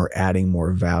value or adding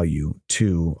more value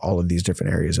to all of these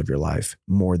different areas of your life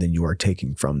more than you are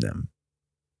taking from them?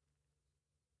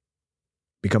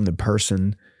 Become the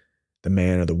person, the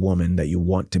man or the woman that you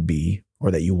want to be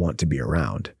or that you want to be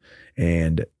around,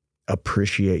 and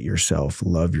appreciate yourself,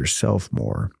 love yourself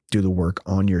more, do the work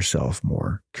on yourself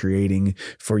more, creating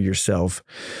for yourself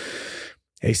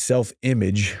a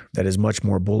self-image that is much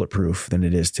more bulletproof than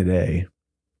it is today.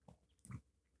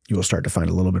 You will start to find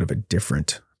a little bit of a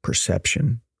different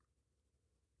perception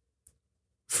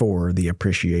for the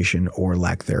appreciation or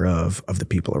lack thereof of the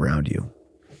people around you.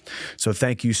 So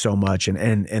thank you so much.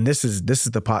 And this is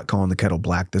the pot calling the kettle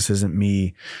black. This isn't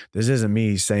me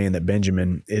saying that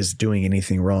Benjamin is doing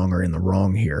anything wrong or in the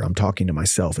wrong here. I'm talking to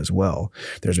myself as well.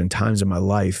 There's been times in my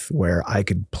life where I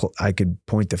could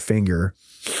point the finger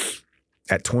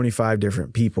at 25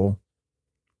 different people.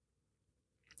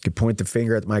 I could point the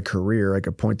finger at my career. I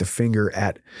could point the finger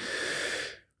at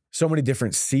so many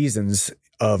different seasons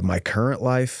of my current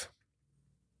life,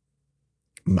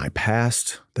 my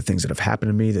past, the things that have happened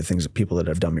to me, the things that people that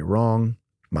have done me wrong,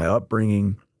 my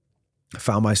upbringing. I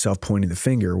found myself pointing the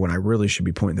finger when I really should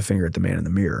be pointing the finger at the man in the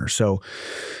mirror. So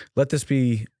let this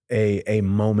be a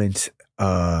moment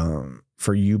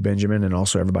for you, Benjamin, and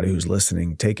also everybody who's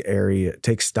listening.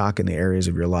 Take stock in the areas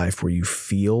of your life where you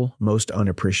feel most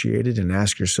unappreciated and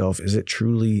ask yourself, is it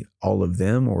truly all of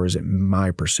them, or is it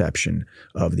my perception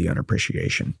of the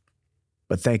unappreciation?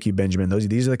 But thank you, Benjamin.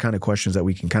 These are the kind of questions that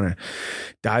we can kind of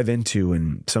dive into.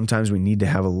 And sometimes we need to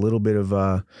have a little bit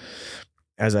of,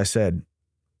 as I said,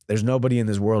 there's nobody in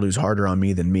this world who's harder on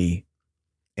me than me.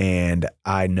 And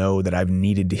I know that I've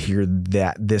needed to hear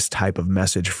this type of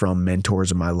message from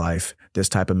mentors in my life, this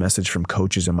type of message from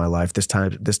coaches in my life, this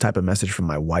type of message from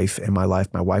my wife in my life.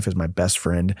 My wife is my best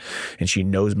friend, and she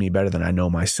knows me better than I know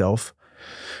myself.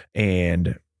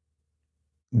 And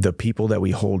the people that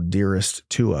we hold dearest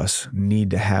to us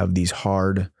need to have these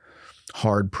hard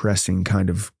pressing kind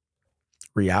of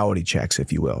reality checks,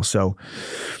 if you will. So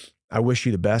I wish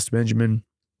you the best, Benjamin.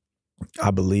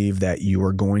 I believe that you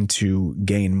are going to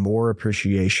gain more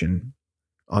appreciation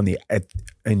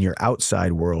in your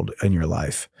outside world in your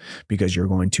life, because you're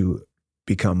going to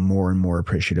become more and more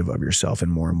appreciative of yourself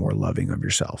and more loving of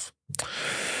yourself.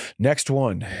 Next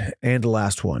one and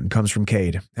last one comes from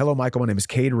Cade. Hello, Michael. My name is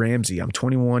Cade Ramsey. I'm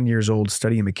 21 years old,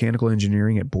 studying mechanical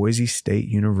engineering at Boise State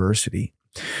University.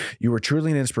 You were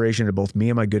truly an inspiration to both me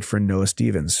and my good friend Noah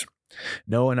Stevens.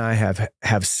 Noah and I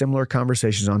have similar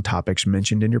conversations on topics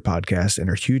mentioned in your podcast and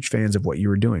are huge fans of what you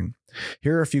are doing.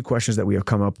 Here are a few questions that we have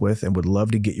come up with and would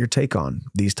love to get your take on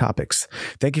these topics.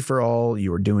 Thank you for all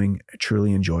you are doing. I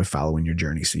truly enjoy following your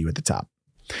journey. See you at the top.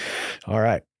 All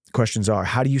right. Questions are: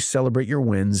 how do you celebrate your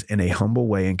wins in a humble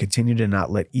way and continue to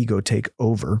not let ego take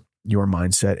over your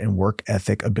mindset and work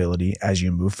ethic ability as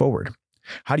you move forward?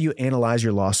 How do you analyze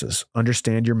your losses,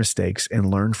 understand your mistakes,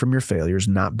 and learn from your failures,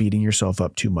 not beating yourself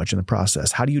up too much in the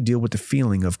process? How do you deal with the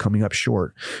feeling of coming up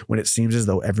short when it seems as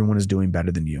though everyone is doing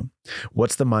better than you?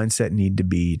 What's the mindset need to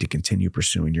be to continue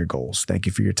pursuing your goals? Thank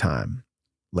you for your time.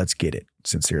 Let's get it.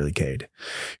 Sincerely, Cade.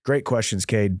 Great questions,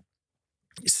 Cade.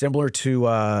 Similar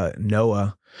to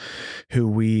Noah, who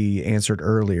we answered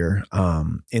earlier,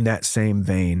 in that same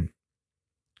vein,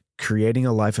 creating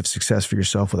a life of success for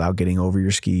yourself without getting over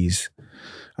your skis,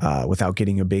 without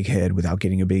getting a big head, without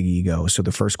getting a big ego. So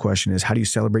the first question is, how do you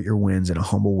celebrate your wins in a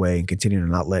humble way and continue to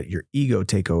not let your ego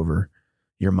take over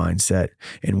your mindset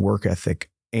and work ethic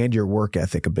and your work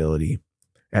ethic ability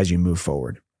as you move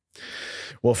forward?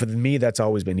 Well, for me, that's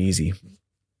always been easy.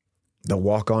 The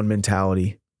walk-on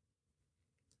mentality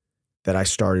that I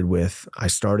started with. I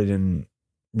started in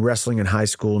wrestling in high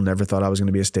school, never thought I was going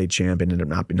to be a state champ, ended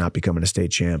up not becoming a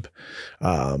state champ,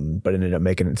 but ended up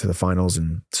making it to the finals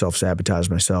and self-sabotaged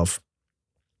myself.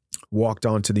 Walked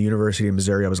on to the University of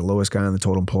Missouri. I was the lowest guy on the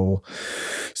totem pole.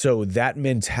 So that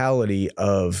mentality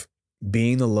of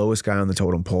being the lowest guy on the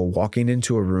totem pole, walking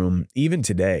into a room, even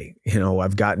today,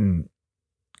 I've gotten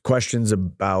questions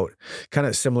about kind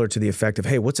of similar to the effect of,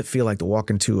 hey, what's it feel like to walk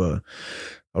into a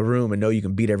room and know you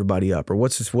can beat everybody up? Or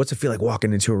what's it feel like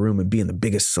walking into a room and being the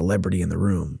biggest celebrity in the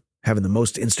room, having the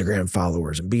most Instagram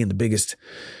followers and being the biggest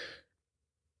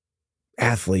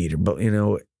athlete? But,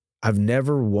 I've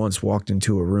never once walked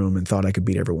into a room and thought I could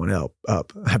beat everyone up.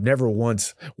 I've never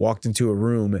once walked into a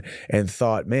room and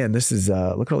thought, man, this is,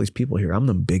 look at all these people here. I'm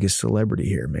the biggest celebrity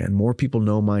here, man. More people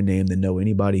know my name than know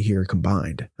anybody here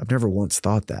combined. I've never once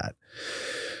thought that.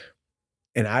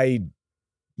 And I'm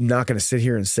not going to sit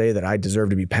here and say that I deserve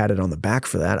to be patted on the back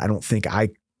for that. I don't think I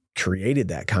created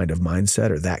that kind of mindset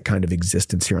or that kind of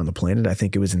existence here on the planet. I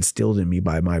think it was instilled in me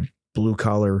by my blue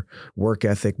collar work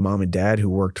ethic mom and dad who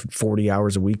worked 40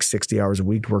 hours a week, 60 hours a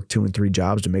week, worked 2 and 3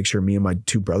 jobs to make sure me and my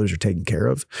 2 brothers are taken care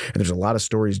of. And there's a lot of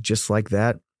stories just like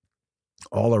that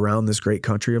all around this great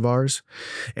country of ours.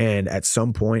 And at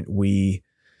some point we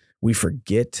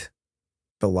forget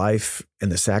the life and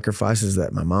the sacrifices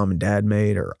that my mom and dad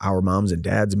made, or our moms and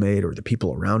dads made, or the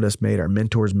people around us made, our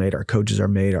mentors made, our coaches are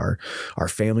made, our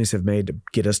families have made to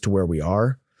get us to where we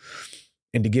are.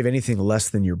 And to give anything less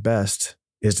than your best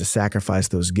is to sacrifice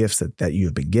those gifts that you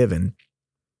have been given.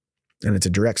 And it's a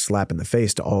direct slap in the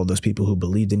face to all of those people who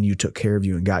believed in you, took care of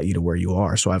you, and got you to where you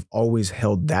are. So I've always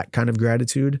held that kind of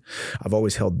gratitude. I've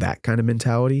always held that kind of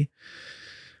mentality.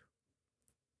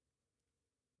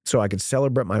 So I could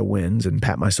celebrate my wins and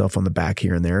pat myself on the back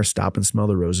here and there, stop and smell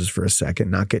the roses for a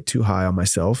second, not get too high on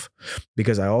myself,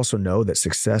 because I also know that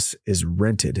success is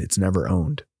rented. It's never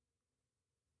owned.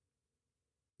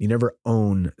 You never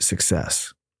own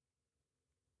success.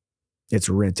 It's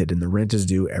rented, and the rent is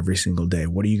due every single day.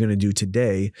 What are you going to do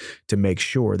today to make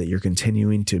sure that you're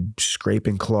continuing to scrape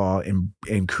and claw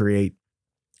and create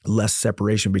less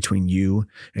separation between you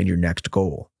and your next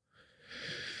goal?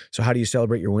 So how do you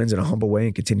celebrate your wins in a humble way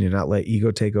and continue to not let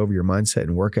ego take over your mindset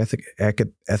and work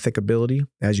ethic ability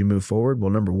as you move forward?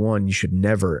 Well, number one, you should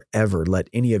never, ever let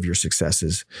any of your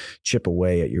successes chip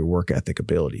away at your work ethic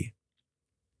ability.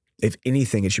 If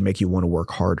anything, it should make you want to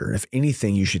work harder. If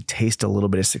anything, you should taste a little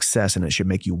bit of success and it should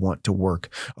make you want to work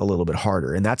a little bit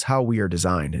harder. And that's how we are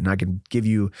designed. And I can give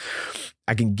you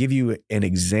an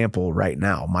example right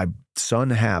now. My son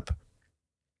Hap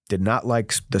did not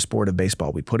like the sport of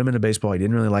baseball. We put him into baseball. He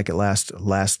didn't really like it last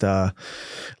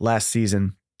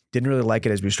season. Didn't really like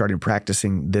it as we started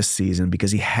practicing this season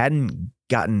because he hadn't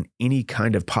gotten any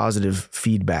kind of positive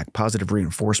feedback, positive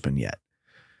reinforcement yet.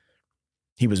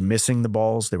 He was missing the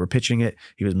balls. They were pitching it.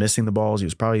 He was missing the balls. He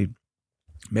was probably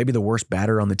maybe the worst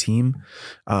batter on the team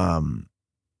when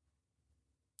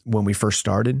we first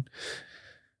started.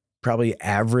 Probably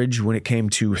average when it came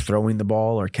to throwing the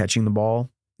ball or catching the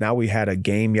ball. Now we had a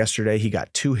game yesterday. He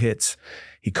got 2 hits.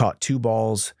 He caught 2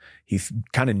 balls. He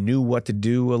kind of knew what to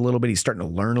do a little bit. He's starting to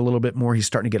learn a little bit more. He's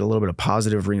starting to get a little bit of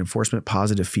positive reinforcement,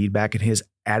 positive feedback, and his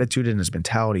attitude and his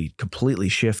mentality completely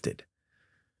shifted.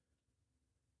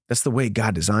 That's the way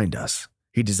God designed us.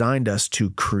 He designed us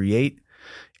to create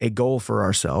a goal for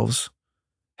ourselves,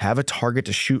 have a target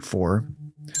to shoot for.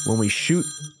 When we shoot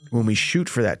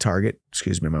for that target,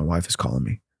 excuse me, my wife is calling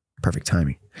me. Perfect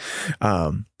timing.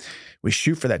 We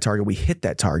shoot for that target. We hit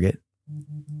that target.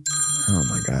 Oh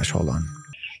my gosh, hold on.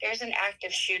 There's an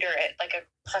active shooter at like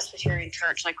a Presbyterian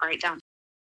church, like right down,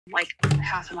 like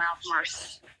half a mile from our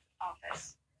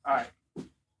office. All right.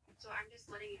 So I'm just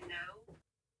letting you know.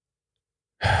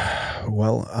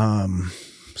 Well,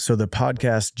 so the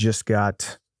podcast just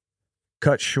got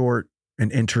cut short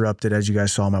and interrupted. As you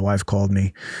guys saw, my wife called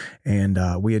me, and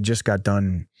we had just got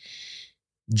done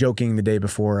joking the day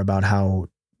before about how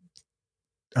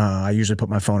I usually put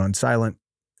my phone on silent,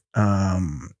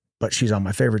 but she's on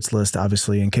my favorites list,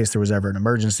 obviously, in case there was ever an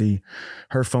emergency.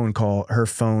 Her phone call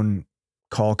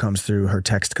comes through, her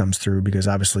text comes through, because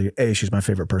obviously, A, she's my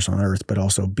favorite person on earth, but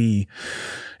also B,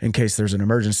 in case there's an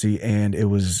emergency. And it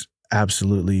was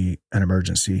absolutely an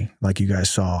emergency, like you guys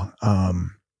saw.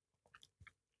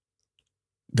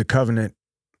 The covenant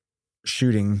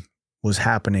shooting was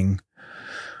happening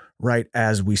right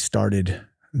as we started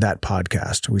that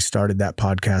podcast. We started that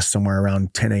podcast somewhere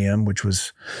around 10 a.m., which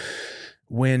was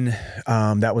when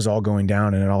that was all going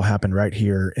down, and it all happened right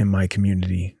here in my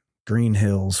community, Green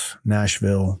Hills,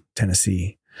 Nashville,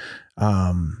 Tennessee.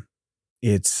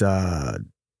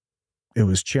 It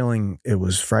was chilling. It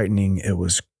was frightening. It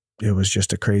was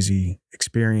just a crazy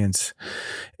experience,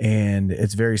 and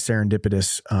it's very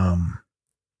serendipitous. A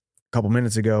couple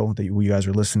minutes ago that you guys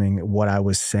were listening, what I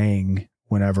was saying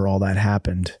whenever all that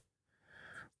happened,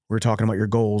 we were talking about your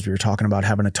goals. We were talking about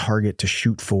having a target to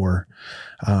shoot for,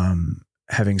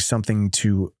 having something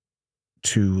to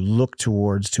look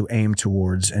towards, to aim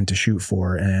towards, and to shoot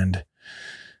for. And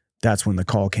that's when the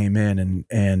call came in,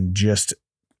 and just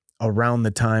around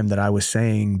the time that I was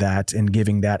saying that and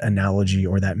giving that analogy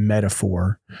or that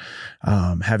metaphor,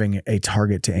 having a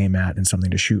target to aim at and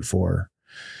something to shoot for,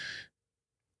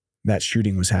 that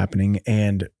shooting was happening.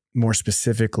 And more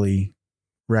specifically,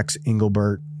 Rex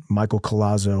Engelbert, Michael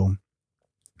Colazzo,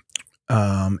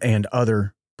 and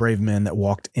other brave men that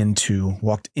walked into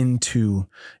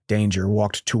danger,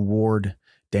 walked toward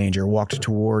danger, walked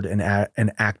toward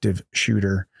an active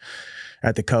shooter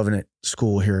at the Covenant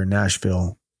School here in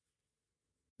Nashville.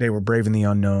 They were braving the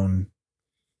unknown,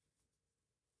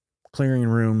 clearing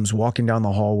rooms, walking down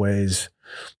the hallways,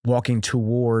 walking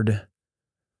toward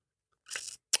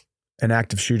an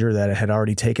active shooter that had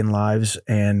already taken lives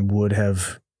and would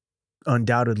have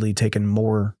undoubtedly taken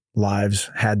more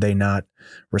lives had they not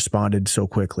responded so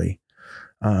quickly.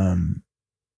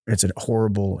 It's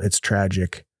horrible, it's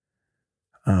tragic.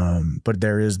 But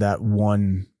there is that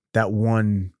one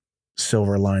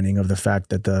silver lining of the fact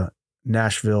that the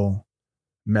Nashville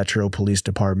Metro Police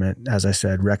Department, as I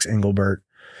said, Rex Engelbert,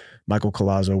 Michael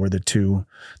Colazzo were the two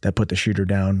that put the shooter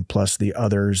down, plus the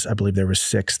others. I believe there were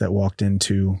 6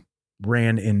 that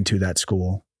ran into that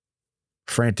school,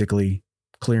 frantically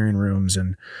clearing rooms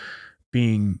and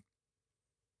being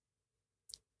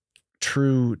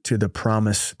true to the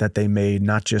promise that they made,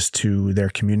 not just to their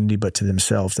community, but to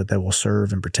themselves, that they will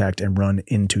serve and protect and run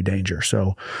into danger.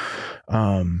 So,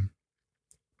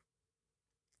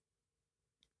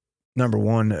 number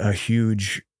one, a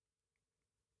huge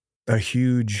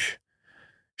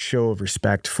show of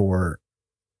respect for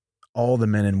all the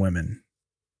men and women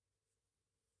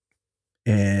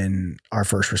and our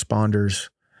first responders,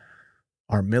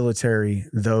 our military,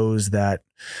 those that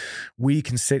we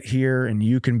can sit here and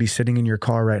you can be sitting in your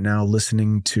car right now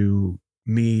listening to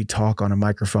me talk on a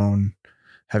microphone,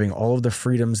 having all of the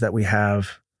freedoms that we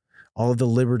have, all of the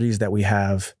liberties that we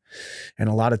have. And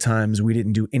a lot of times we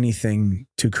didn't do anything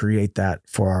to create that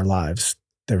for our lives.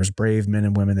 There was brave men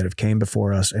and women that have came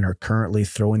before us and are currently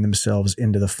throwing themselves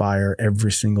into the fire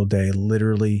every single day,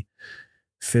 literally,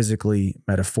 physically,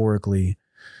 metaphorically,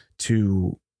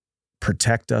 to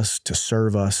protect us, to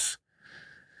serve us,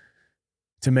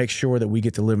 to make sure that we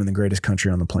get to live in the greatest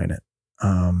country on the planet.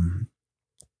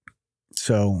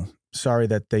 So sorry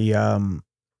that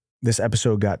this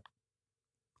episode got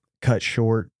cut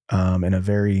short in a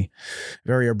very,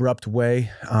 very abrupt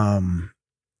way.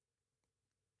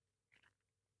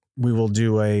 We will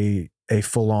do a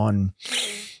full-on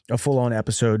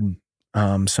episode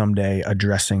someday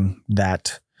addressing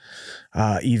that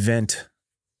event,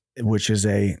 which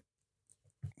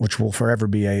will forever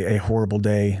be a horrible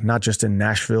day, not just in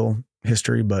Nashville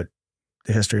history, but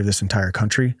the history of this entire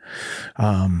country.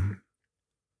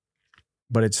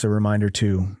 But it's a reminder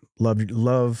to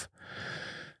love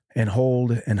and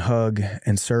hold and hug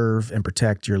and serve and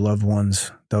protect your loved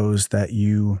ones, those that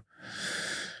you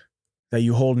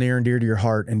hold near and dear to your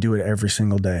heart, and do it every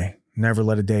single day. Never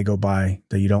let a day go by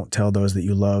that you don't tell those that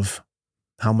you love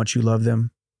how much you love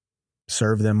them,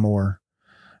 serve them more.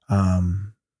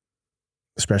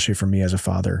 Especially for me as a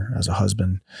father, as a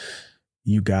husband,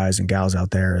 you guys and gals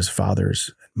out there as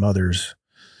fathers, mothers,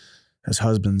 as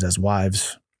husbands, as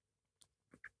wives.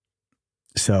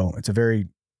 So it's a very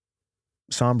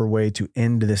somber way to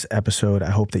end this episode.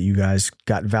 I hope that you guys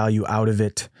got value out of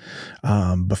it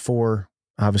before,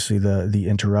 obviously, the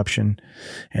interruption.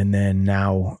 And then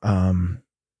now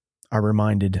are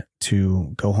reminded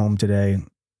to go home today,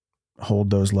 hold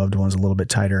those loved ones a little bit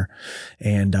tighter.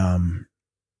 And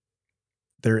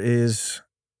there is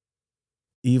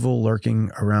evil lurking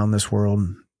around this world,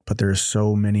 but there's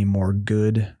so many more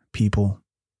good people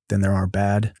than there are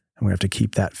bad. And we have to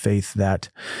keep that faith that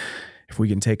if we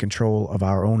can take control of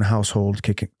our own household,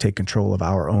 take control of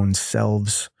our own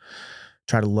selves,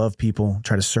 try to love people,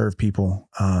 try to serve people,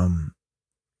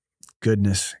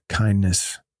 goodness,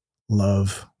 kindness,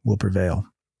 love will prevail.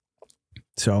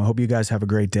 So I hope you guys have a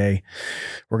great day.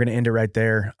 We're going to end it right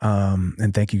there.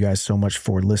 And thank you guys so much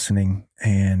for listening,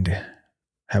 and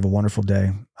have a wonderful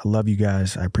day. I love you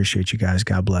guys. I appreciate you guys.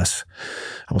 God bless.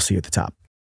 I will see you at the top.